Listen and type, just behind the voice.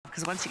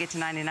because once you get to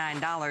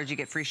 $99, you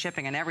get free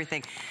shipping and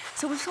everything.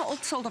 So we've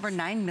sold over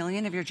 9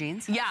 million of your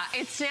jeans? Yeah,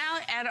 it's now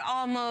at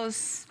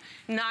almost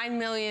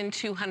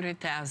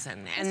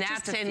 9,200,000, and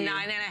that's in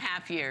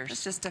 9.5 years.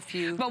 It's just a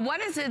few. But what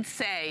does it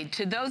say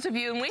to those of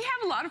you, and we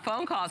have a lot of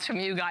phone calls from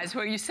you guys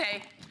where you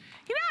say,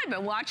 you know, I've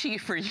been watching you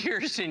for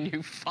years and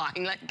you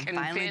finally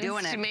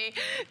convinced me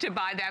to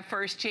buy that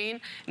first jean.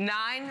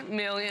 9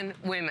 million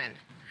women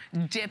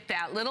dipped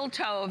that little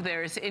toe of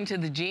theirs into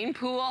the jean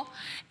pool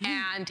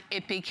and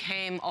it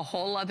became a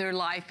whole other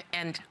life,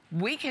 and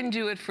we can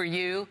do it for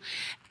you.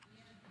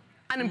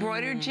 An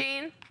embroidered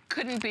jean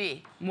couldn't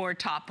be more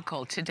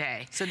topical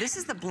today. So this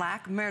is the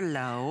black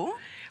Merlot,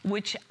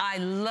 which I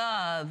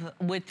love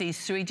with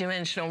these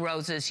three-dimensional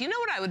roses. You know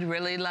what I would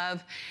really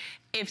love?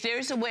 If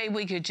there's a way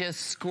we could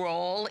just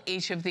scroll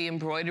each of the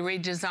embroidery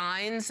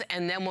designs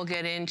and then we'll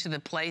get into the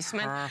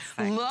placement.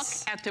 Perfect. Look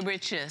at the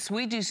richness.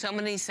 We do so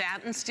many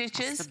satin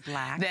stitches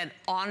that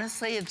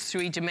honestly it's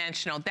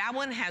three-dimensional. That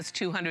one has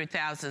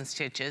 200,000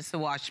 stitches, the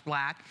washed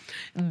black.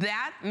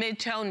 That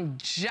mid-tone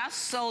just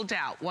sold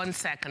out 1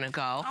 second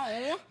ago.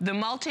 Oh. The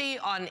multi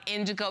on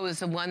indigo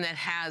is the one that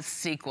has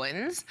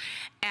sequins.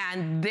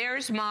 And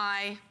there's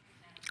my,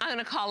 I'm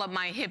gonna call it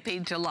my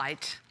hippie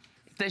delight,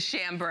 the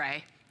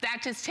chambray.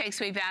 That just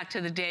takes me back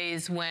to the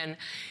days when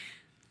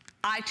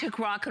I took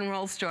rock and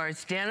roll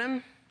stars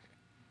denim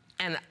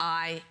and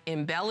I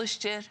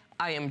embellished it,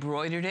 I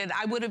embroidered it.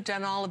 I would have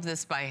done all of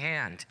this by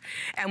hand.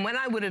 And when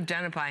I would have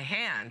done it by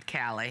hand,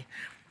 Callie,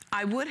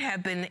 I would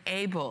have been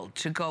able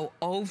to go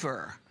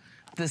over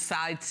the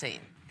side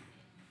seam.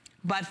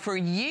 But for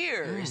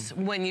years,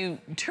 when you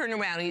turn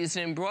around and use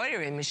an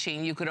embroidery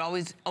machine, you could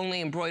always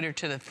only embroider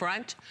to the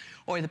front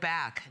or the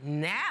back.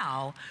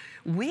 Now,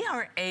 we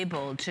are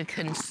able to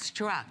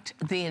construct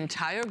the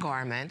entire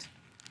garment,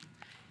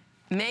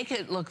 make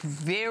it look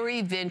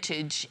very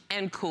vintage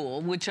and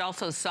cool, which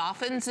also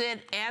softens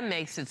it and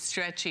makes it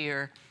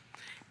stretchier,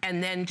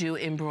 and then do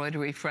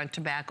embroidery front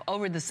to back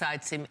over the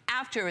side seam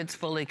after it's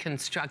fully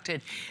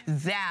constructed.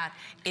 That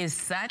is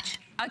such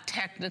a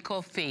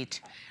technical feat.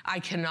 I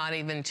cannot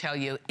even tell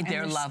you.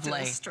 They're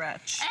lovely. Still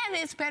stretch. And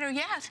it's better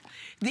yet,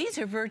 these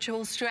are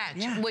virtual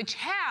stretch, which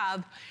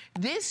have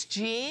this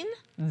jean,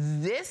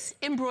 this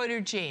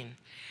embroidered jean,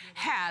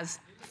 has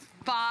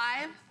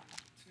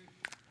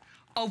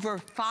over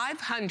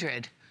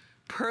 500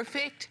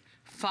 perfect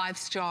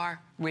 5-star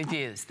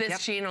reviews.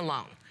 This jean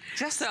alone.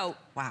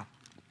 Wow.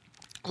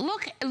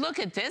 Look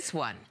at this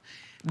one.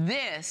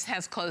 This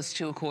has close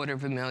to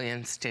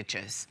 250,000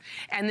 stitches,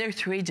 and they're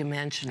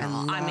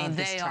three-dimensional. I mean,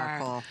 they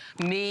are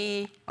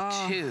me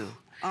too.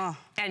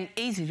 And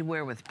easy to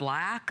wear with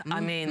black.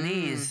 I mean,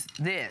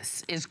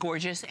 this is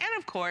gorgeous. And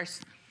of course,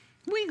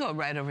 we go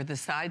right over the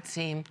side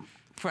seam,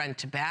 front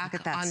to back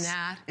on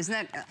that. Isn't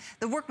that,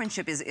 the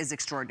workmanship is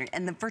extraordinary,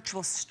 and the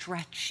virtual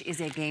stretch is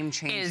a game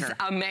changer. Is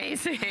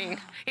amazing.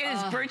 It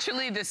is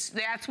virtually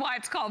that's why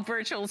it's called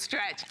virtual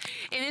stretch.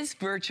 It is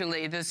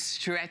virtually the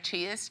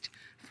stretchiest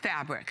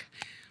fabric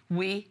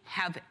we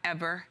have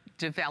ever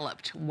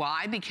developed.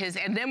 Why? Because,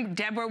 and then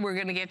Deborah, we're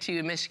gonna get to you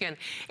in Michigan,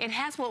 it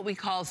has what we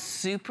call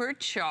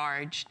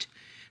supercharged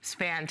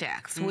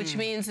spandex, which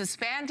means the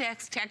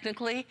spandex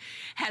technically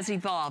has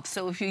evolved.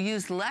 So if you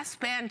use less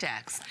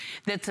spandex,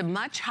 that's a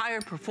much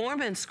higher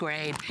performance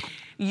grade,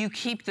 you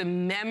keep the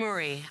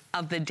memory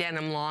of the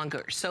denim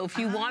longer. So if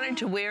you wanted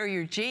to wear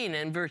your jean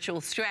in virtual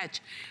stretch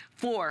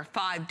 4 or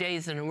 5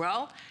 days in a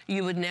row,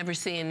 you would never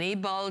see a knee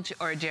bulge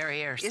or a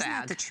derriere sag. Isn't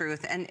that the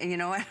truth? And you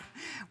know what?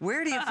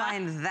 Where do you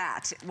find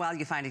that? Well,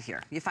 you find it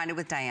here. You find it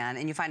with Diane,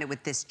 and you find it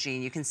with this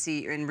jean. You can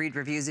see and read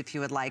reviews if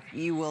you would like.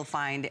 You will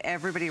find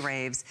everybody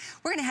raves.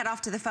 We're gonna head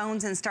off to the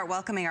phones and start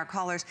welcoming our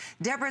callers.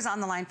 Deborah's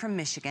on the line from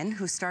Michigan,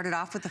 who started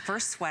off with the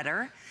first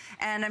sweater,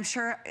 and I'm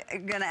sure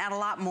gonna add a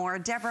lot more.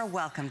 Deborah,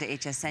 welcome to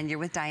HSN. You're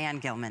with Diane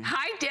Gilman.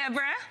 Hi,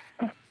 Deborah.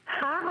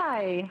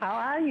 Hi, how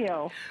are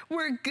you?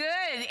 We're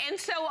good. And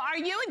so are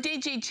you a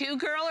DG2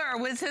 girl, or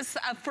was this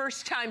a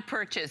first-time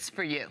purchase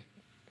for you?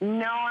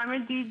 No, I'm a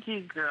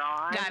DG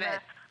girl. Got it.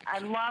 I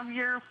love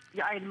your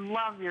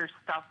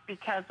stuff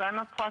because I'm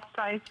a plus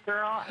size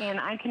girl and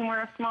I can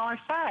wear a smaller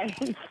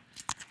size.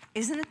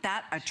 Isn't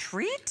that a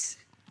treat?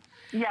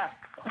 Yes.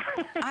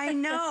 I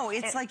know.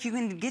 It's like you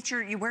can get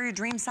you wear your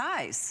dream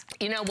size.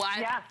 You know what?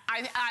 Yes.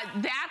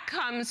 That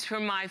comes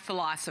from my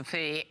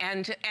philosophy.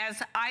 And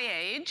as I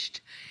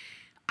aged,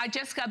 I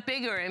just got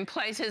bigger in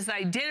places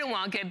I didn't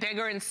want to get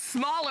bigger and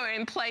smaller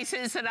in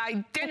places that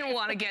I didn't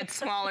want to get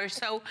smaller.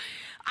 So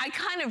I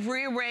kind of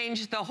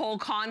rearranged the whole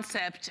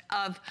concept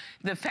of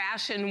the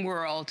fashion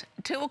world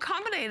to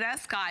accommodate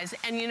us guys.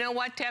 And you know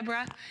what,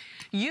 Deborah?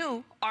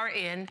 You are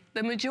in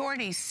the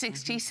majority.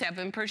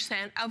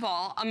 67% of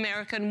all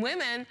American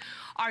women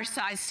are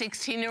size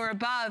 16 or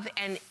above.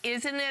 And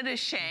isn't it a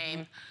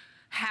shame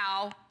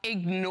how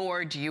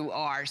ignored you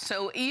are?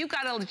 So you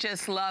gotta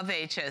just love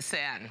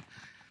HSN.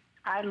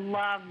 I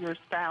love your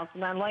styles,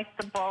 and I like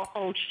the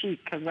boho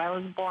chic because I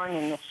was born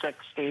in the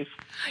 60s.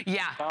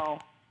 Yeah.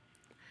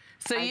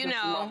 So you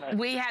know,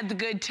 we had the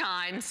good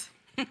times.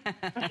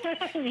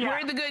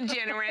 We're the good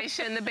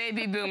generation, the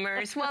baby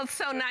boomers. Well, it's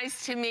so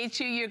nice to meet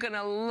you. You're going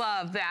to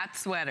love that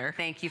sweater.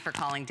 Thank you for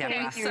calling, Deborah.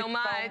 Thank you so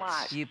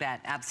much. You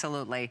bet,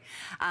 absolutely.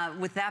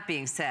 With that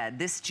being said,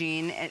 this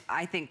jean,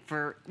 I think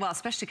well,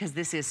 especially because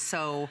this is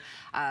so,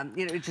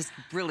 you know, it just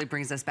really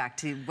brings us back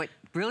to what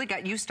really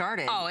got you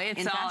started. Oh,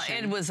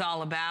 it was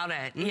all about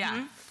it.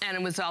 Yeah, and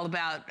it was all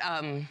about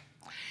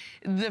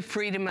the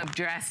freedom of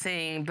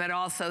dressing, but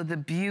also the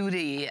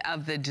beauty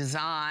of the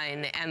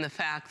design and the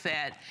fact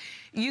that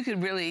you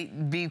could really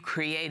be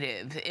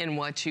creative in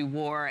what you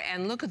wore.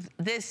 And look,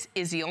 this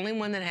is the only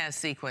one that has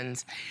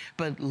sequins,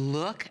 but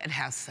look at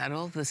how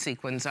subtle the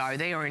sequins are.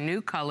 They are a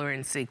new color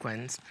in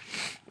sequins.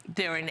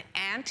 They're an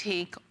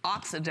antique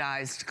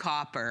oxidized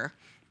copper,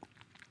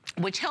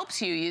 which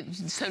helps you.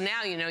 So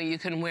now, you know, you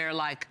can wear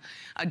like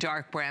a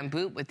dark brown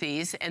boot with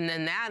these, and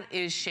then that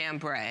is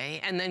chambray,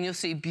 and then you'll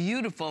see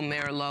beautiful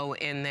merlot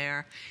in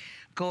there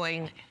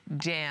going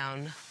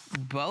down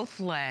both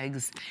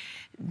legs.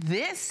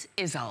 This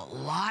is a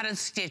lot of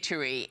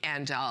stitchery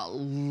and a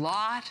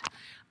lot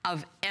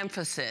of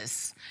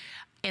emphasis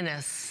in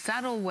a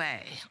subtle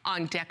way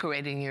on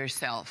decorating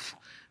yourself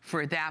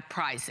for that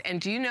price. And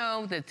do you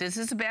know that this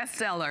is a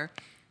bestseller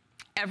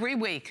every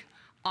week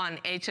on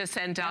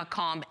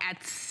hsn.com at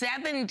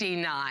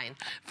 $79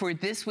 for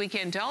this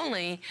weekend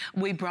only?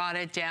 We brought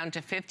it down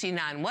to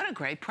 $59. What a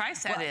great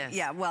price that is.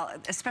 Yeah, well,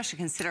 especially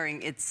considering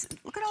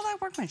look at all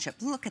that workmanship.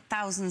 Look at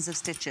thousands of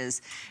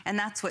stitches. And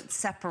that's what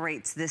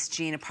separates this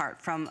jean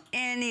apart from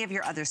any of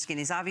your other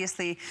skinnies.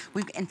 Obviously,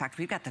 in fact,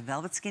 we've got the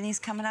velvet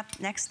skinnies coming up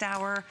next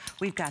hour.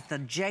 We've got the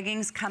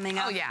jeggings coming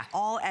up. Oh, yeah.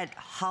 All at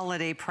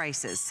holiday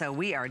prices. So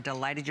we are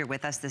delighted you're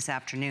with us this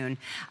afternoon.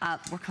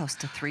 We're close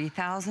to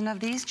 3,000 of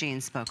these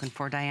jeans spoken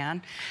for,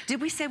 Diane. Did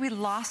we say we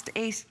lost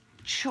a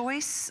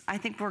choice? I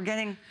think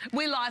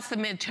we lost the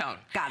mid-tone.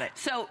 Got it.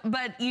 So,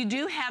 but you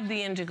do have the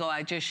indigo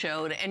I just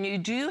showed, and you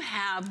do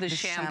have the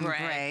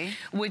chambray,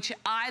 which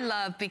I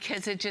love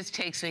because it just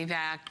takes me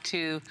back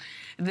to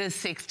the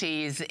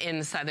 60s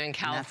in Southern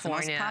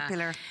California. That's the most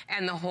popular.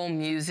 And the whole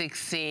music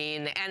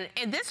scene.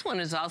 And this one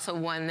is also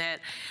one that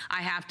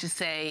I have to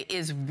say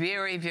is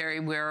very, very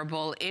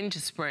wearable into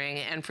spring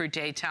and for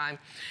daytime,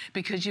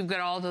 because you've got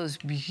all those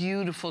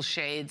beautiful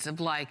shades of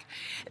like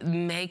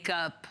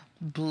makeup,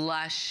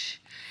 blush,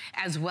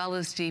 as well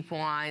as deep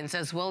wines,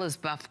 as well as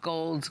buff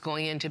golds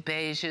going into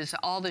beiges,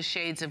 all the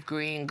shades of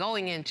green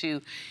going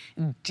into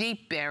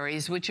deep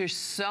berries, which are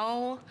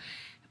so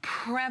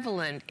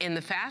prevalent in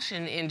the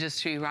fashion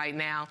industry right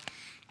now.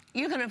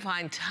 You're gonna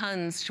find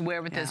tons to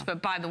wear with this,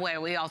 but by the way,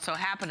 we also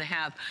happen to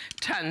have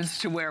tons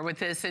to wear with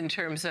this in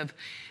terms of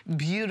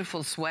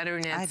beautiful sweater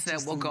knits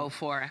that we'll go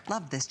for.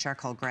 Love this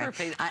charcoal gray.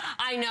 Perfect.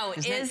 I know,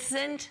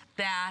 isn't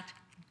that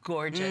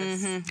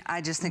gorgeous?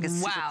 I just think it's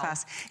super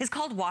class. It's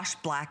called Wash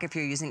Black if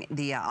you're using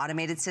the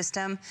automated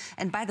system.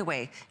 And by the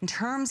way, in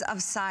terms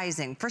of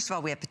sizing, first of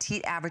all, we have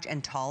petite, average,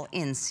 and tall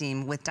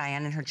inseam with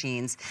Diane and her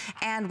jeans.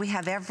 And we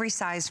have every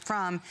size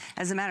from,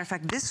 as a matter of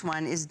fact, this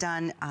one is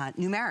done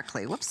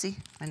numerically. Whoopsie,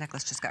 my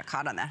necklace just got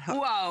caught on that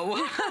hook.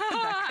 Whoa.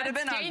 That could have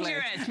been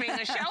dangerous being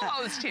a show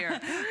host here.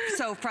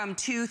 So from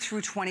 2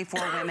 through 24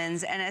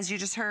 women's, and as you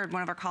just heard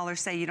one of our callers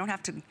say, you don't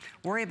have to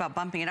worry about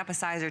bumping it up a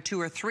size or 2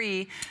 or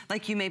 3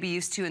 like you may be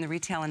used to in the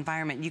retail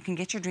environment. You can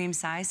get your dream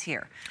size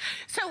here.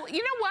 So, you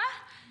know what?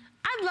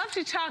 I'd love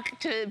to talk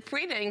to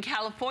Frida in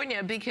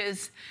California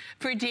because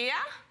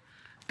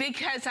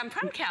I'm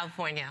from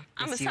California.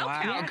 I'm a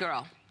SoCal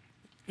girl.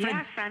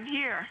 Yes, I'm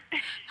here.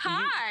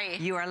 Hi.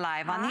 You are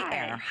live on the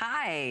air.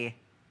 Hi.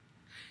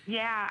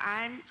 Yeah,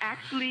 I'm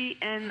actually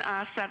in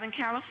Southern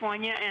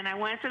California, and I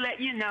wanted to let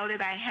you know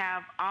that I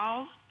have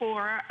all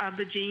 4 of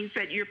the jeans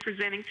that you're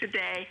presenting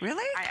today.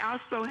 Really? I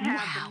also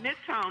have the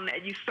mid-tone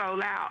that you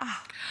sold out.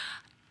 Oh.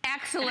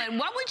 Excellent.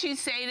 What would you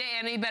say to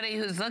anybody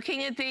who's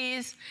looking at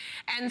these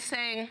and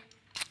saying,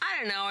 I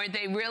don't know, are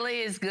they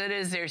really as good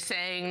as they're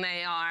saying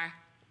they are?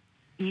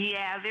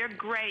 Yeah, they're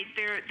great.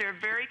 They're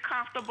very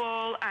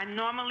comfortable. I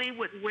normally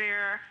would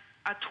wear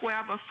a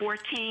 12 or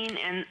 14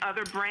 and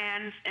other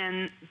brands,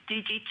 and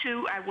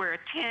DG2 I wear a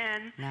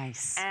 10.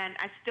 Nice. And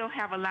I still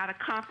have a lot of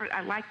comfort.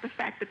 I like the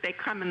fact that they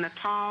come in the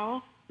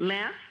tall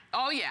length.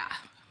 Oh yeah.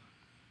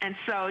 And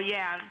so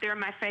yeah, they're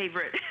my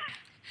favorite.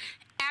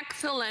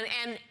 Excellent.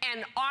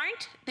 And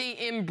aren't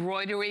the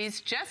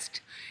embroideries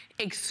just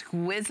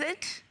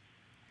exquisite?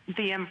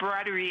 The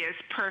embroidery is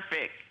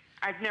perfect.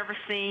 I've never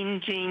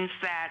seen jeans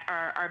that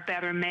are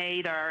better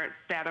made or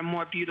that are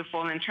more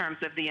beautiful in terms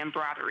of the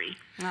embroidery.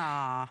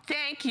 Aw.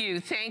 Thank you,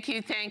 thank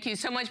you, thank you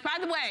so much. By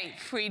the way,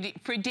 Frida,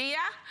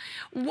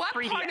 what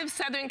part of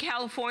Southern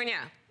California?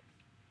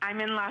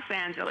 I'm in Los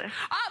Angeles.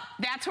 Oh,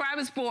 that's where I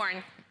was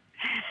born.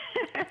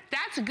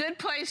 That's a good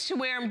place to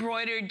wear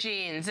embroidered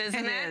jeans,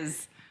 isn't it? It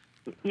is.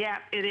 Yeah,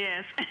 it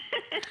is.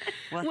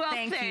 Well,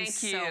 thank you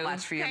so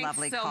much for your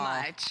lovely call.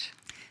 Thanks so much.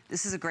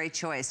 This is a great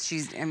choice.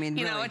 I mean,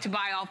 you really. know what, to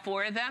buy all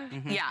 4 of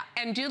them? Yeah,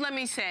 and do let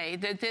me say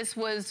that this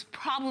was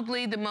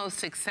probably the most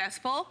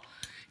successful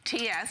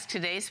TS,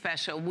 Today's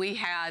Special, we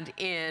had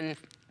in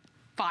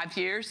 5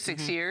 years,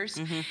 6 years.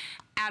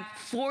 At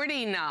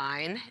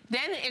 $49,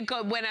 then it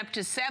went up to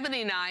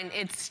 $79.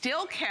 It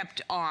still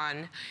kept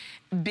on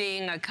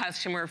being a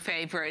customer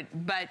favorite,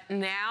 but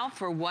now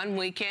for one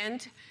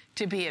weekend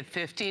to be at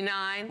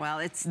 $59. Well,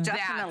 it's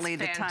definitely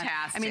the time.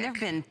 I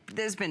mean,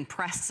 there's been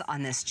press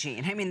on this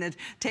jean. I mean,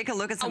 take a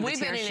look at some of the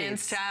tear sheets. We've been in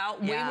style.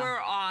 Yeah. We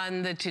were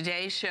on the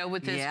Today Show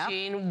with this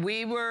jean.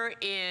 We were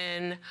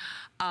in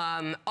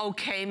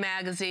OK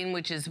magazine,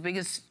 which is the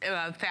biggest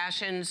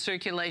fashion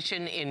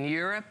circulation in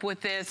Europe with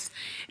this.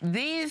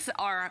 These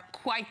are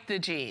quite the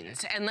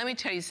jeans. And let me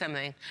tell you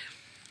something.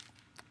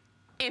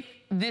 If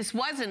this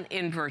wasn't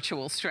in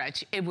virtual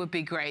stretch, it would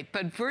be great.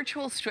 But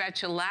virtual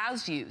stretch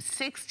allows you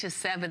 6 to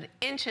 7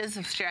 inches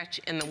of stretch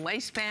in the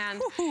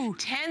waistband,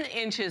 10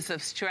 inches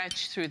of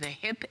stretch through the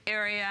hip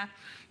area.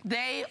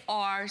 They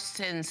are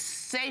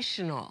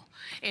sensational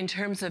in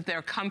terms of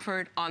their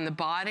comfort on the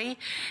body,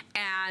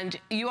 and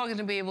you are going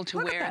to be able to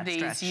wear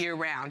these year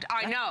round.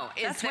 I know.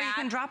 That's where you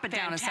can drop it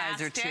down a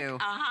size or two.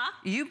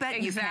 You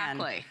bet you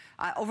can.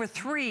 Over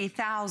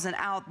 3,000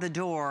 out the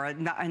door,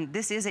 and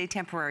this is a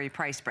temporary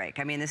price break.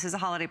 I mean, this is a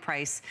holiday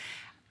price.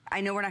 I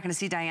know we're not going to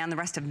see Diane the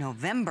rest of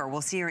November.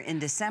 We'll see her in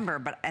December,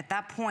 but at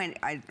that point,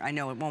 I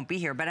know it won't be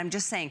here, but I'm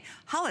just saying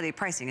holiday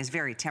pricing is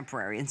very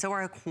temporary, and so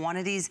are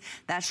quantities.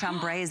 That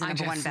chambray is the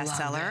 #1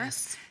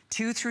 bestseller.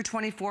 2 through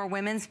 24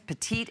 women's,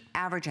 petite,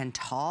 average, and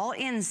tall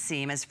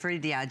inseam, as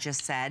Frida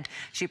just said.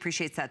 She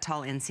appreciates that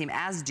tall inseam,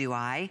 as do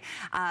I.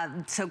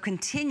 So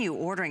continue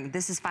ordering.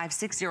 This is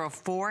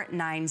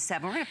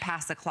 560497. We're going to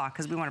pass the clock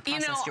because we want to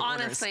process your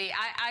orders. Honestly,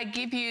 I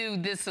give you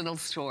this little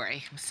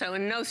story. So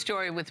no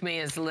story with me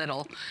is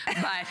little,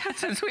 but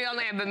since we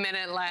only have a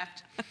minute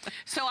left.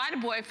 So I had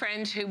a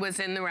boyfriend who was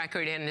in the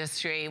record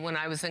industry when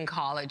I was in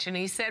college, and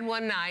he said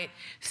one night,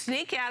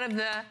 sneak out of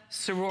the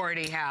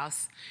sorority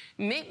house,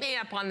 meet me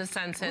up on the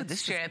Sunset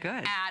Strip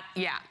at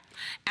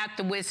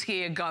the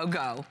Whiskey A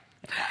Go-Go.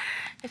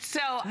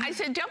 So I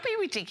said, don't be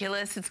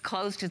ridiculous. It's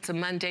closed. It's a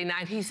Monday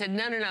night. He said,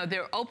 no, no, no.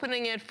 They're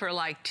opening it for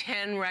like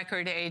 10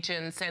 record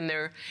agents, and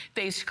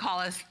they used to call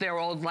us their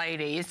old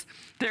ladies,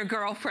 their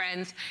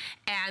girlfriends,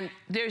 and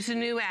there's a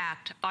new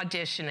act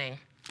auditioning.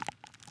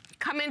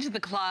 Come into the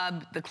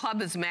club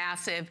is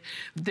massive.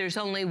 There's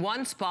only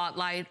one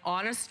spotlight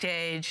on a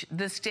stage.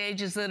 The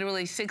stage is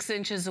literally 6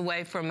 inches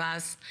away from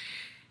us.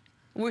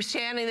 We're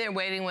standing there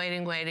waiting,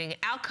 waiting, waiting.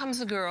 Out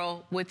comes a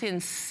girl with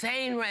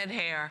insane red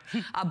hair,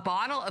 a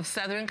bottle of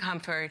Southern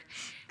Comfort,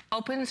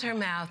 opens her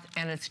mouth,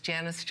 and it's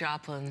Janis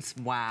Joplin's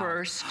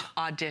first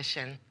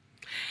audition.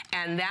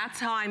 And that's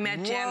how I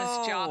met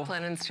Janis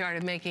Joplin and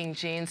started making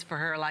jeans for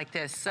her like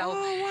this. So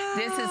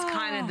this is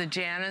kind of the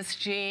Janis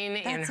jean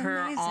in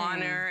her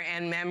honor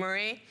and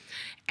memory.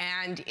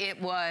 And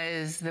it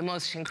was the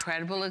most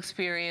incredible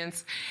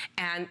experience.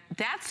 And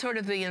that's sort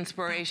of the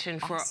inspiration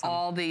for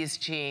all these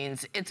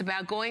jeans. It's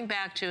about going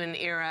back to an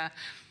era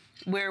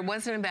where it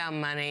wasn't about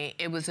money,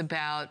 it was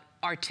about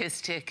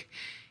artistic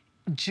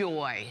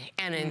joy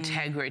and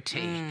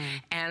integrity.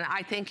 And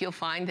I think you'll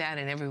find that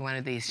in every one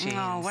of these jeans.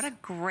 Oh, what a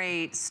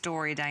great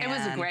story, Diane. It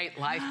was a great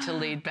life to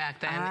lead back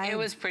then. It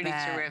was pretty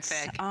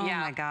terrific. Oh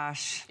my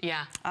gosh.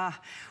 Yeah.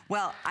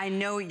 Well, I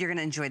know you're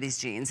gonna enjoy these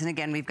jeans. And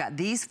again, we've got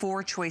these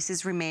 4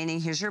 choices remaining.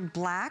 Here's your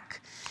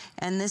black,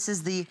 and this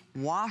is the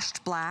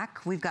washed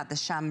black. We've got the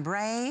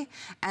chambray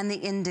and the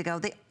indigo.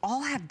 They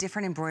all have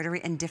different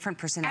embroidery and different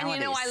personalities.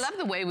 And you know, I love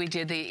the way we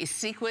did the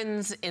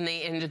sequins in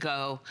the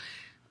indigo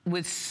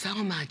with so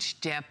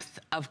much depth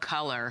of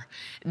color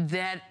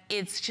that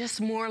it's just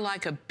more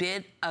like a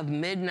bit of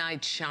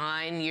midnight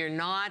shine. You're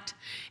not,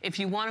 if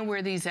you want to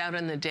wear these out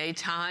in the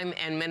daytime,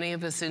 and many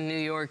of us in New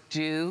York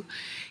do,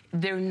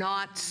 they're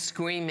not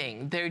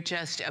screaming. They're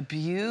just a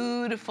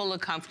beautiful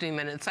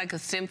accompaniment. It's like a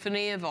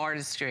symphony of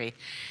artistry.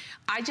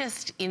 I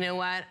just, you know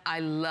what?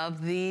 I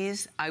love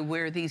these. I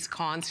wear these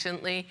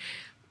constantly.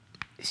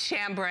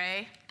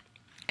 Chambray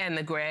and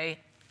the gray,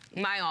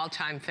 my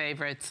all-time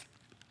favorites.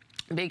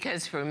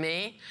 Because for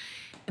me,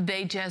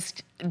 they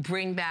just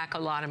bring back a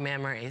lot of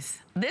memories.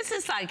 This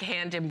is like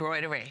hand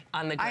embroidery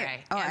on the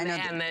gray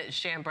and the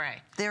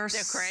chambray. They're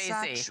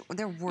crazy.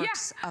 They're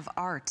works of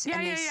art,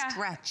 and they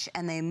stretch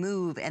and they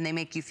move and they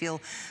make you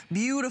feel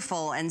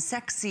beautiful and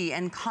sexy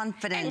and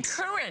confident. And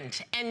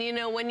current. And you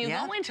know, when you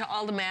go into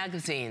all the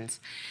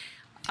magazines,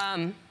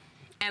 and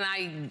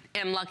I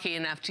am lucky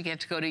enough to get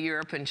to go to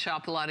Europe and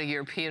shop a lot of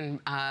European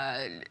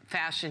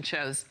fashion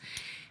shows,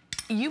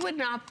 you would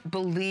not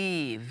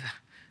believe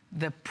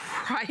the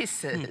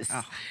prices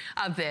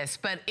of this.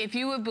 But if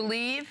you would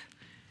believe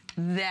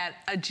that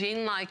a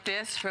jean like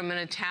this from an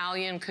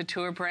Italian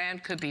couture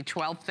brand could be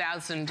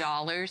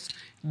 $12,000,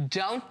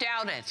 don't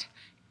doubt it.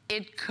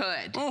 It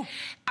could.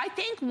 I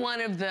think one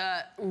of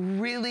the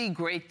really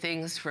great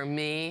things for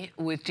me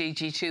with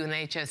DG2 and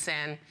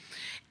HSN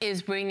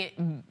is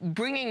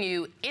bringing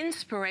you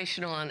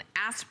inspirational and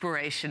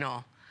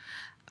aspirational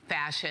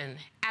fashion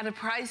at a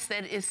price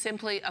that is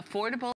simply affordable